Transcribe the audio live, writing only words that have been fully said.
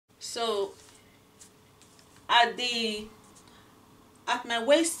So at my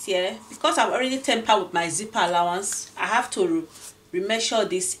waist here, because I've already tempered with my zipper allowance, I have to remeasure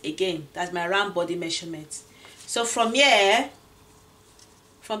this again. That's my round body measurement. So from here,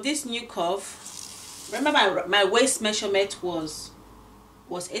 from this new curve, remember my waist measurement was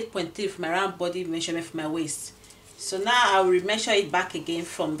 8.3 for my round body measurement for my waist. So now I'll remeasure it back again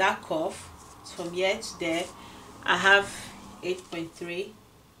from that curve. From here to there, I have 8.3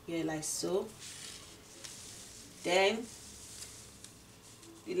 here, like so. Then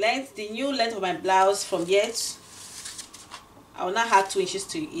the new length of my blouse from here I will now add 2 inches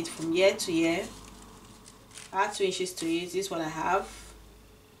to it. From here to here, add 2 inches to it. This is what I have.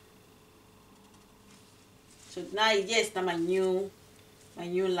 So now, yes, now my new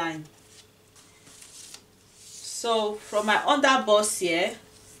line. So from my under bust here,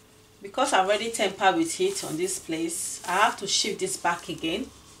 because I've already tempered with it on this place, I have to shift this back again.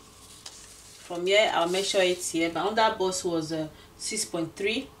 From here, I'll measure it here. My under bust was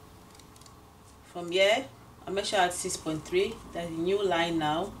 6.3. From here, I'll measure at 6.3. That's the new line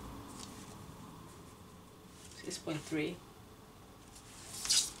now. 6.3.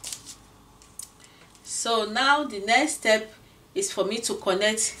 So now the next step is for me to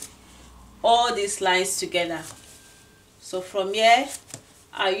connect all these lines together. So from here,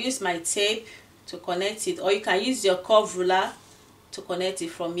 I'll use my tape to connect it, or you can use your curve ruler to connect it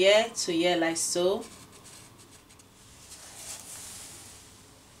from here to here, like so.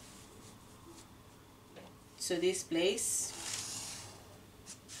 To this place.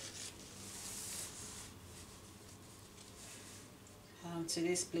 To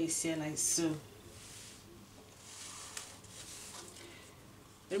this place here, like so.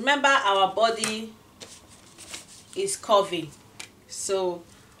 Remember, our body is curvy, so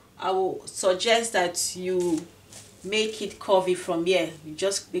I will suggest that you make it curvy from here. You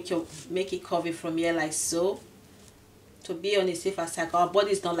just make it curvy from here, like so, to be on the safer side. Our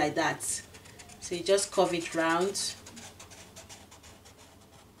body is not like that, so you just curve it round.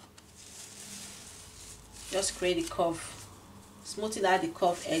 Just create a curve, smoothing out the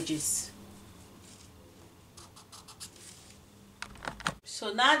curved edges.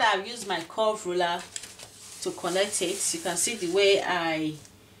 So now that I've used my curve ruler to connect it, you can see the way I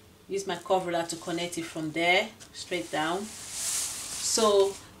use my curve ruler to connect it from there straight down.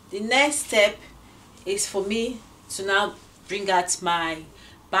 So the next step is for me to now bring out my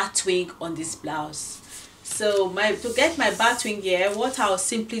batwing on this blouse. So to get my batwing here, what I'll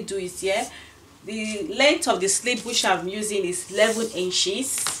simply do is here, the length of the sleeve which I'm using is 11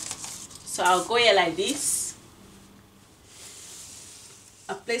 inches. So I'll go here like this.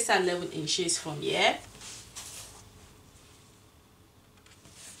 I'll place 11 inches from here.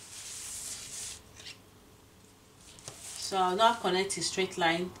 So I'll now connect a straight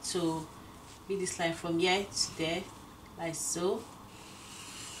line to be this line from here to there, like so.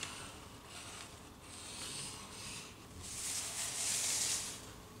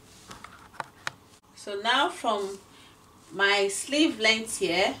 So now from my sleeve length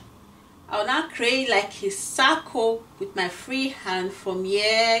here, I'll now create like a circle with my free hand from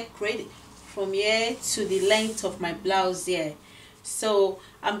here, from here to the length of my blouse here. So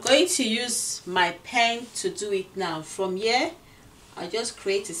I'm going to use my pen to do it now. From here, I'll just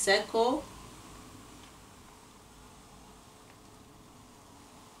create a circle.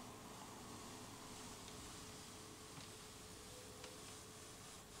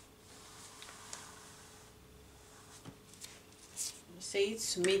 Say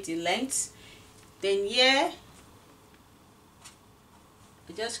to meet the length. Then here,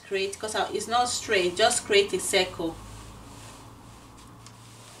 I just create, because it's not straight, just create a circle.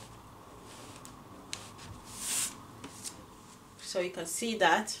 So you can see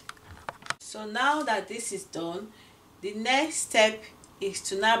that. So now that this is done, the next step is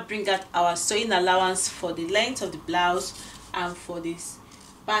to now bring out our sewing allowance for the length of the blouse and for this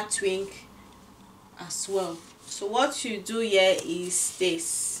batwing as well. So what you do here is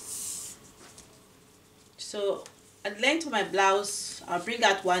this. So at the length of my blouse, I'll bring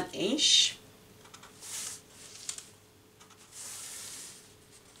out 1 inch.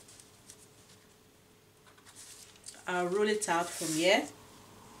 I'll roll it out from here.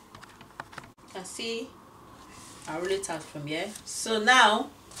 You can see I'll roll it out from here. So now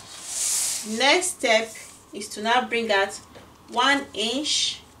next step is to now bring out 1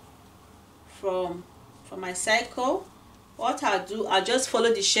 inch from my circle. What I'll do, I'll just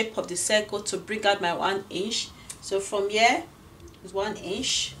follow the shape of the circle to bring out my 1 inch. So from here is 1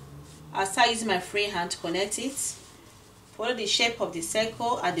 inch. I'll start using my free hand to connect it. Follow the shape of the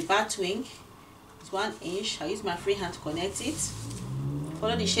circle at the batwing. It's 1 inch. I'll use my free hand to connect it.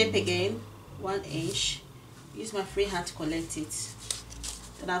 follow the shape again, 1 inch, use my free hand to collect it.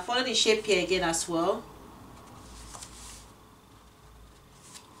 Then I'll follow the shape here again as well.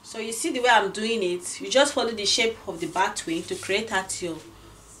 So you see the way I'm doing it, you just follow the shape of the batwing to create out your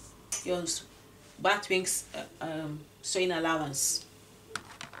batwing's sewing allowance.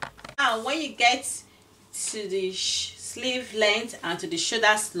 Now when you get to the sleeve length and to the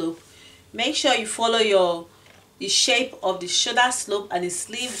shoulder slope, make sure you follow the shape of the shoulder slope and the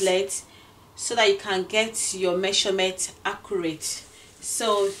sleeve length so that you can get your measurement accurate.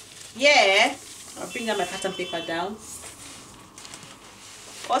 So yeah, I'll bring down my pattern paper down.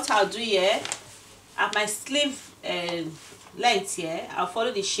 What I'll do here, at my sleeve length here, I'll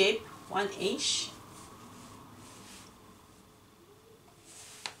follow the shape, 1 inch.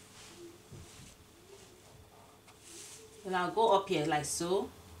 Then I'll go up here like so.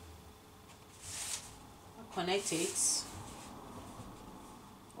 I'll connect it,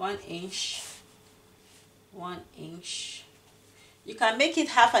 1 inch, 1 inch. You can make it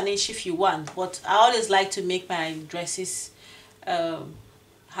half an inch if you want, but I always like to make my dresses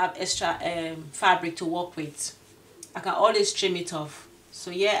have extra fabric to work with. I can always trim it off.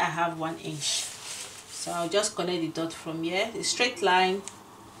 So here I have 1 inch. So I'll just connect the dot from here, a straight line.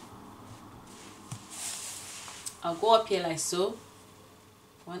 I'll go up here like so,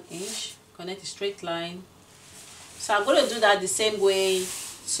 1 inch, connect a straight line. So I'm going to do that the same way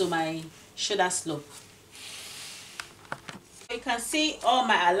to my shoulder slope. You can see all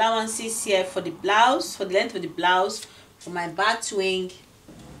my allowances here for the blouse, for the length of the blouse, for my batwing,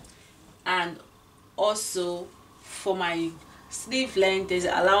 and also for my sleeve length there's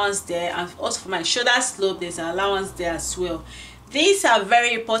an allowance there, and also for my shoulder slope there's an allowance there as well. These are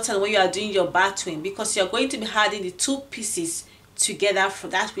very important when you are doing your batwing, because you're going to be adding the two pieces together for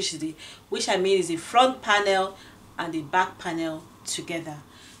that, which I mean is the front panel and the back panel together.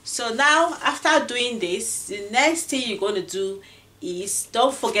 So now after doing this, the next thing you're going to do is,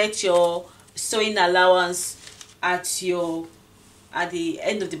 don't forget your sewing allowance at the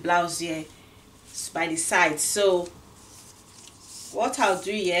end of the blouse here by the side. So what I'll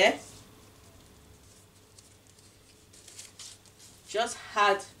do here, just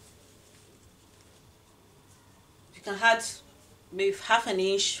add, you can add maybe half an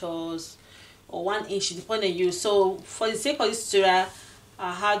inch or 1 inch depending on you. So for the sake of this tutorial,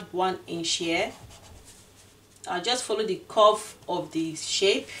 I had 1 inch here. I'll just follow the curve of the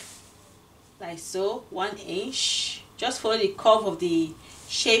shape like so, 1 inch. Just follow the curve of the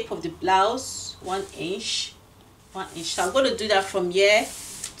shape of the blouse, 1 inch, 1 inch. So I'm going to do that from here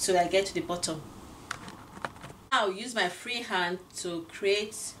till I get to the bottom. Now I'll use my free hand to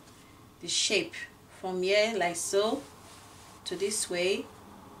create the shape from here like so to this way,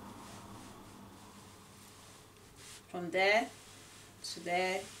 from there to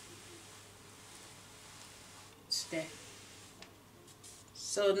there to there.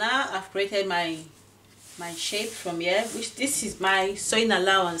 So now I've created my shape from here, which this is my sewing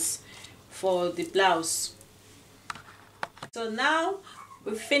allowance for the blouse. So now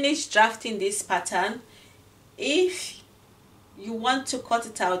we finished drafting this pattern. If you want to cut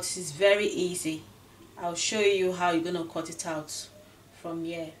it out, it's very easy. I'll show you how you're going to cut it out from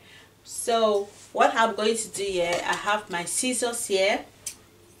here. So what I'm going to do here, I have my scissors here.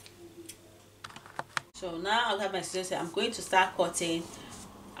 So now I have my scissors here. I'm going to start cutting.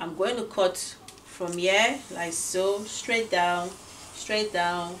 I'm going to cut from here like so, straight down, straight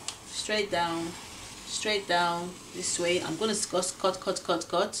down, straight down, straight down this way. I'm going to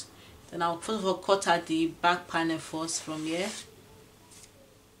cut. Then I'll first of all cut out the back panel first from here.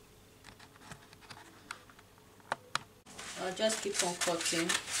 I'll just keep on cutting.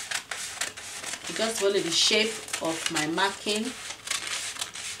 You just follow the shape of my marking.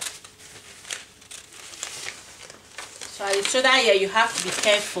 So at the shoulder here, you have to be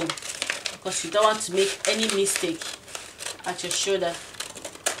careful because you don't want to make any mistake at your shoulder.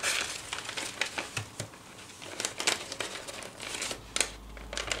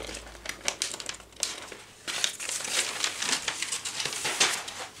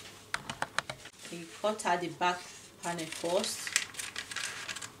 You cut out the back panel first.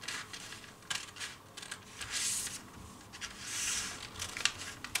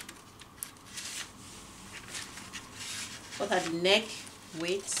 Cut out the neck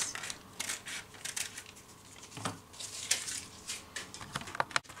width.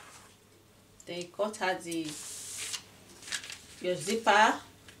 Then you cut out your zipper,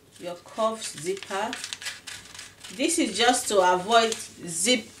 your cuff zipper. This is just to avoid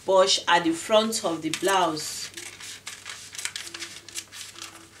zip bush at the front of the blouse.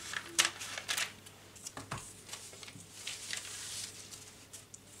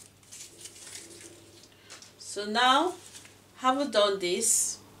 So now, having done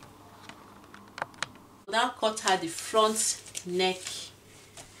this, now cut out the front neck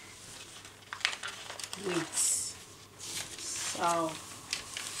width. So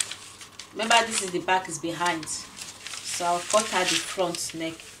remember, this is the back is behind, so I'll cut out the front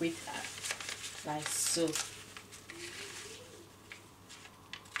neck width like so.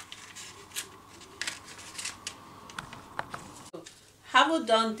 Having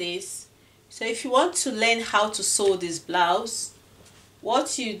done this, so if you want to learn how to sew this blouse,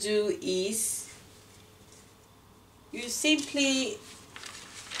 what you do is you simply,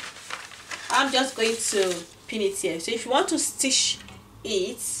 I'm just going to pin it here. So if you want to stitch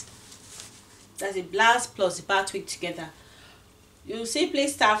it, that's the blouse plus the batwing together, you simply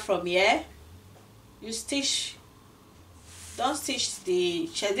start from here. You stitch, don't stitch the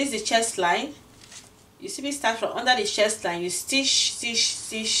chest, this is the chest line. You simply start from under the chest line. You stitch, stitch,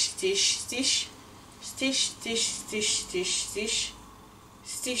 stitch, stitch, stitch, stitch, stitch, stitch, stitch, stitch,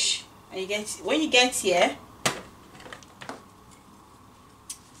 stitch, and you get, when you get here,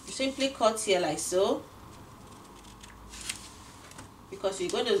 you simply cut here like so, because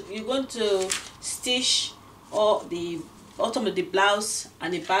you're going to stitch all the bottom of the blouse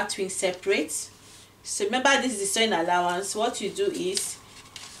and the batwing separate. So remember, this is the sewing allowance. What you do is,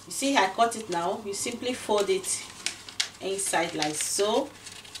 you see I cut it now, you simply fold it inside like so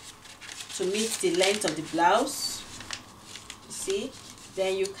to meet the length of the blouse. You see,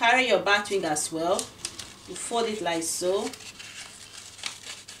 then you carry your batwing as well, you fold it like so.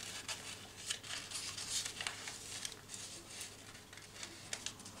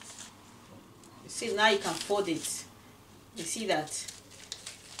 You see, now you can fold it, you see that,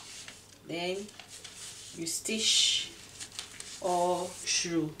 then you stitch all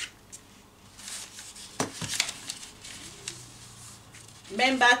through.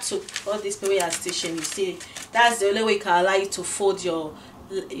 Remember to all this way you are stitching, you see, that's the only way you can allow you to fold your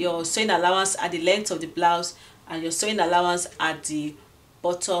sewing allowance at the length of the blouse and your sewing allowance at the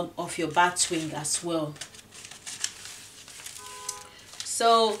bottom of your batwing as well.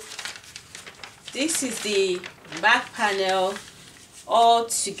 So this is the back panel all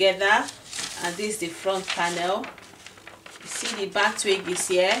together, and this is the front panel. You see the batwing is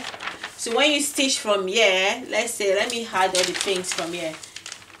here. So when you stitch from here, let's say, let me hide all the things from here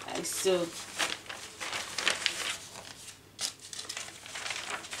like so.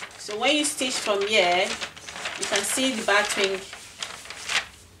 So when you stitch from here, you can see the batwing.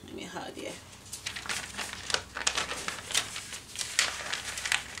 Let me hide here.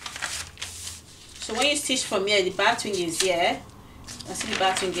 So when you stitch from here, the batwing is here. You can see the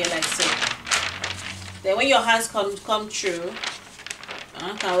batwing here like so. Then when your hands come through,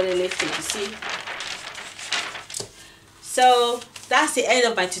 I can only lift it, you see. So that's the end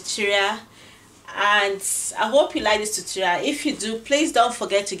of my tutorial, and I hope you like this tutorial. If you do, please don't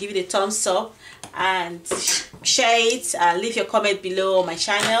forget to give it a thumbs up and share it and leave your comment below on my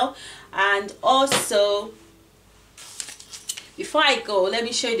channel. And also, before I go, let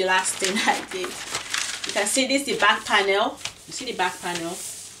me show you the last thing I did. You can see this is the back panel. You see the back panel.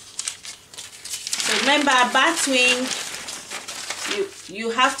 So remember, batwing, you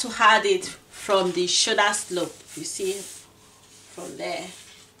have to add it from the shoulder slope, you see, from there.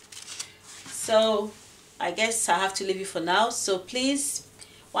 So I guess I have to leave you for now. So please,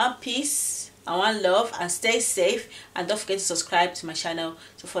 one peace and one love, and stay safe, and don't forget to subscribe to my channel.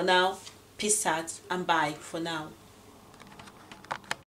 So for now, peace out and bye for now.